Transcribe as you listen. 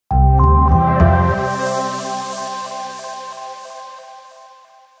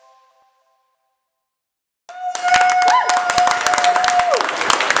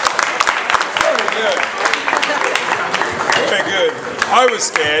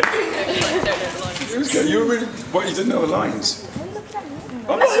again. You were really, what, you didn't know the lines?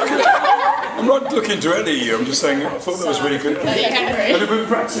 I'm not looking directly at you, I'm just saying, I thought that was really good. Have you been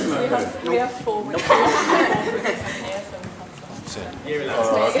practicing that? We have 4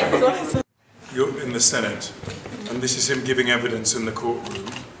 You're in the Senate, and this is him giving evidence in the courtroom.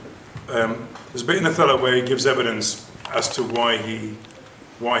 There's a bit in Othello where he gives evidence as to why he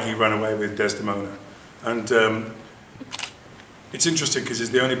ran away with Desdemona. And it's interesting because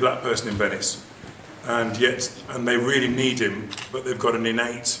he's the only black person in Venice. And they really need him, but they've got an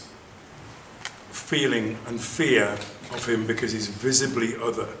innate feeling and fear of him because he's visibly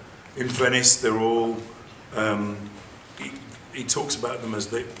other. In Venice, they're all, he talks about them as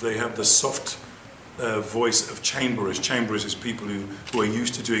they have the soft voice of chamberers. Chamberers is people who are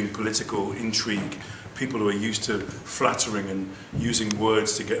used to doing political intrigue, people who are used to flattering and using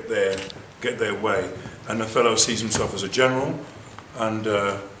words to get their way. And Othello sees himself as a general and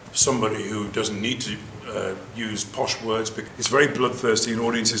somebody who doesn't need to use posh words, but it's very bloodthirsty and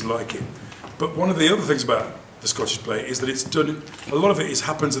audiences like it. But one of the other things about the Scottish play is that it's done, a lot of it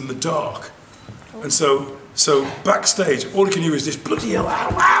happens in the dark. And so backstage, all you can hear is this bloody hell, ow,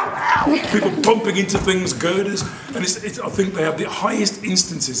 ow, ow, people bumping into things, girders, and I think they have the highest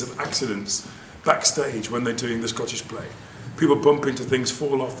instances of accidents backstage when they're doing the Scottish play. People bump into things,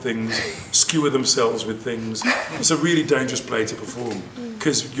 fall off things, skewer themselves with things. It's a really dangerous play to perform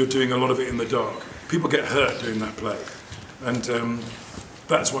because you're doing a lot of it in the dark. People get hurt doing that play, and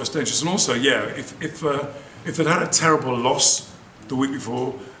that's why it's dangerous. And also, yeah, if they'd had a terrible loss the week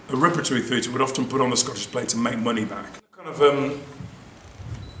before, a repertory theatre would often put on the Scottish play to make money back. Kind of,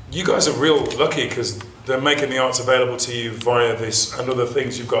 you guys are real lucky because they're making the arts available to you via this and other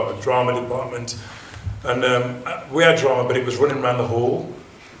things. You've got a drama department. And we had drama, but it was running around the hall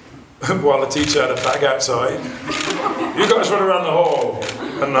while the teacher had a fag outside. You guys run around the hall,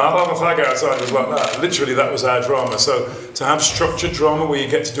 and I'll have a fag outside. It was like that. Literally, that was our drama. So to have structured drama where you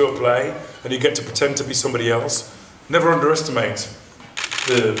get to do a play and you get to pretend to be somebody else, never underestimate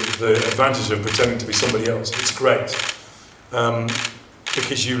the advantage of pretending to be somebody else. It's great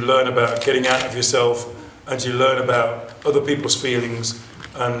because you learn about getting out of yourself and you learn about other people's feelings,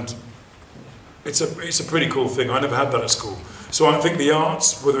 and it's a pretty cool thing. I never had that at school. So I think the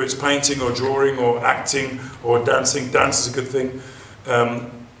arts, whether it's painting or drawing or acting or dancing, dance is a good thing,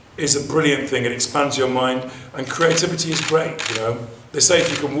 is a brilliant thing. It expands your mind, and creativity is great, you know. They say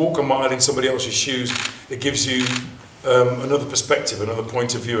if you can walk a mile in somebody else's shoes, it gives you another perspective, another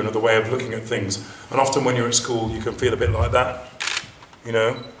point of view, another way of looking at things. And often when you're at school, you can feel a bit like that, you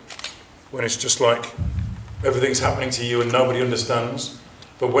know, when it's just like everything's happening to you and nobody understands.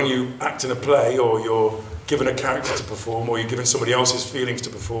 But when you act in a play, or you're given a character to perform, or you're given somebody else's feelings to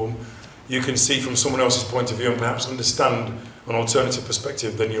perform, you can see from someone else's point of view and perhaps understand an alternative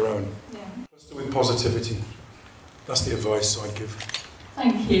perspective than your own. Yeah. With positivity. That's the advice I'd give.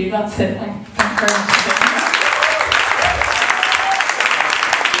 Thank you, that's it. Thank you very much.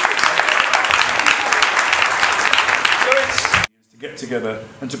 To get together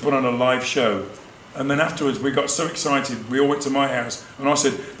and to put on a live show. And then afterwards we got so excited, we all went to my house and I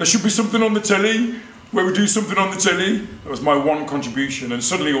said, there should be something on the telly, where we do something on the telly. That was my one contribution, and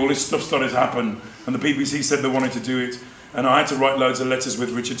suddenly all this stuff started to happen, and the BBC said they wanted to do it, and I had to write loads of letters with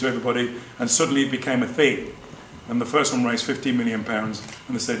Richard to everybody, and suddenly it became a thing. And the first one raised £15 million, and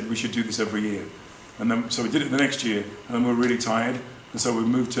they said we should do this every year. And then, so we did it the next year, and then we were really tired, and so we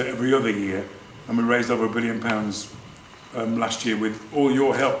moved to every other year, and we raised over £1 billion last year with all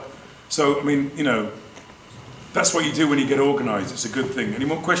your help. So, I mean, you know, that's what you do when you get organised. It's a good thing. Any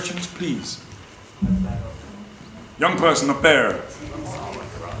more questions, please? Young person up there.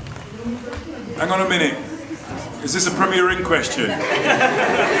 Hang on a minute. Is this a premiering question?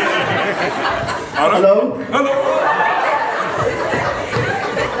 Hello? Hello?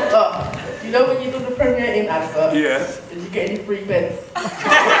 You know when you do the premiere in advert? Yeah. Did you get any free beds?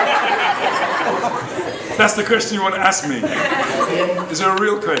 That's the question you want to ask me? Yeah. Is there a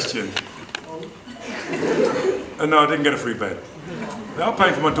real question? No, I didn't get a free bed. They are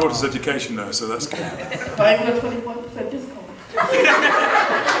paying for my daughter's education though, so that's good. Buying a 21% discount.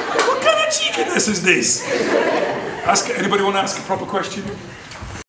 What kind of cheekiness is this? Anybody want to ask a proper question?